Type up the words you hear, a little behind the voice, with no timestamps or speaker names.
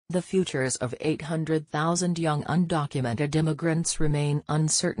The futures of 800,000 young undocumented immigrants remain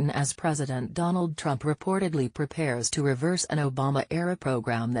uncertain as President Donald Trump reportedly prepares to reverse an Obama-era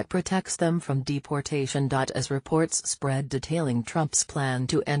program that protects them from deportation. As reports spread detailing Trump's plan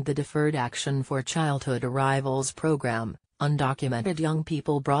to end the Deferred Action for Childhood Arrivals program, undocumented young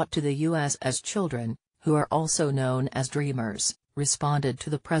people brought to the U.S. as children, who are also known as Dreamers, responded to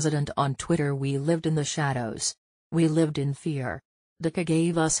the president on Twitter. "We lived in the shadows. We lived in fear. DACA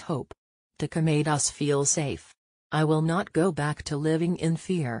gave us hope. DACA made us feel safe. I will not go back to living in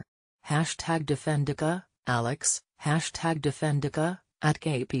fear. #DefendDACA, Alex, #DefendDACA,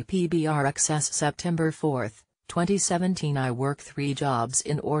 @KPPBRXS September 4, 2017 I work 3 jobs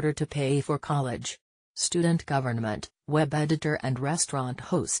in order to pay for college. Student government, web editor and restaurant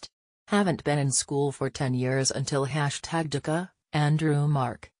host. Haven't been in school for 10 years until #DACA, Andrew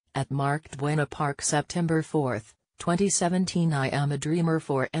Mark, @MarkDuena Park September 4, 2017 I am a dreamer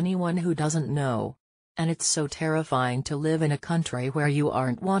for anyone who doesn't know. And it's so terrifying to live in a country where you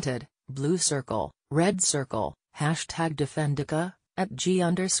aren't wanted." Blue circle, red circle, #DefendDACA,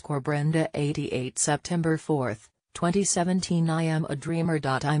 @G_Brenda88 September 4, 2017 I am a dreamer.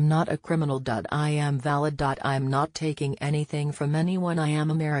 I'm not a criminal. I am valid. I'm not taking anything from anyone. I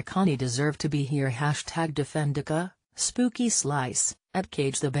am Americani. Deserve to be here. #DefendDACA, Spooky Slice,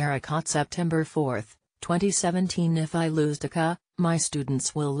 @CageTheBarricot September 4, 2017 If I lose DACA, my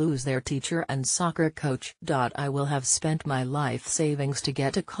students will lose their teacher and soccer coach. I will have spent my life savings to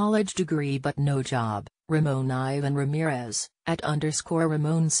get a college degree but no job. Ramon Ivan Ramirez,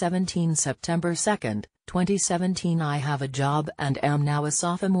 @_Ramon17 September 2, 2017 I have a job and am now a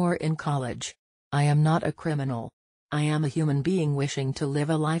sophomore in college. I am not a criminal. I am a human being wishing to live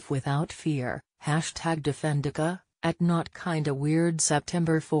a life without fear. #DefendDACA, @NotKindaWeird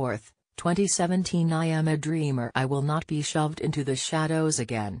September 4, 2017 I am a dreamer. I will not be shoved into the shadows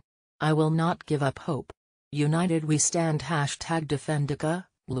again. I will not give up hope. United we stand. #DefendDACA,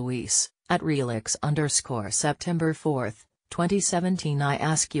 Luis, @Relix_ September 4, 2017 I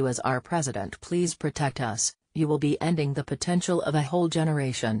ask you as our president, please protect us. You will be ending the potential of a whole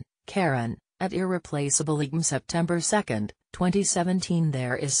generation. Karen, @Irreplaceable September 2, 2017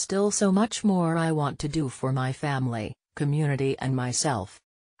 There is still so much more I want to do for my family, community and myself.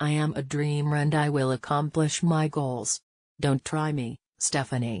 I am a dreamer and I will accomplish my goals. Don't try me,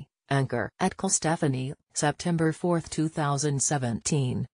 Stephanie, Anchor @CallStephanie, September 4, 2017.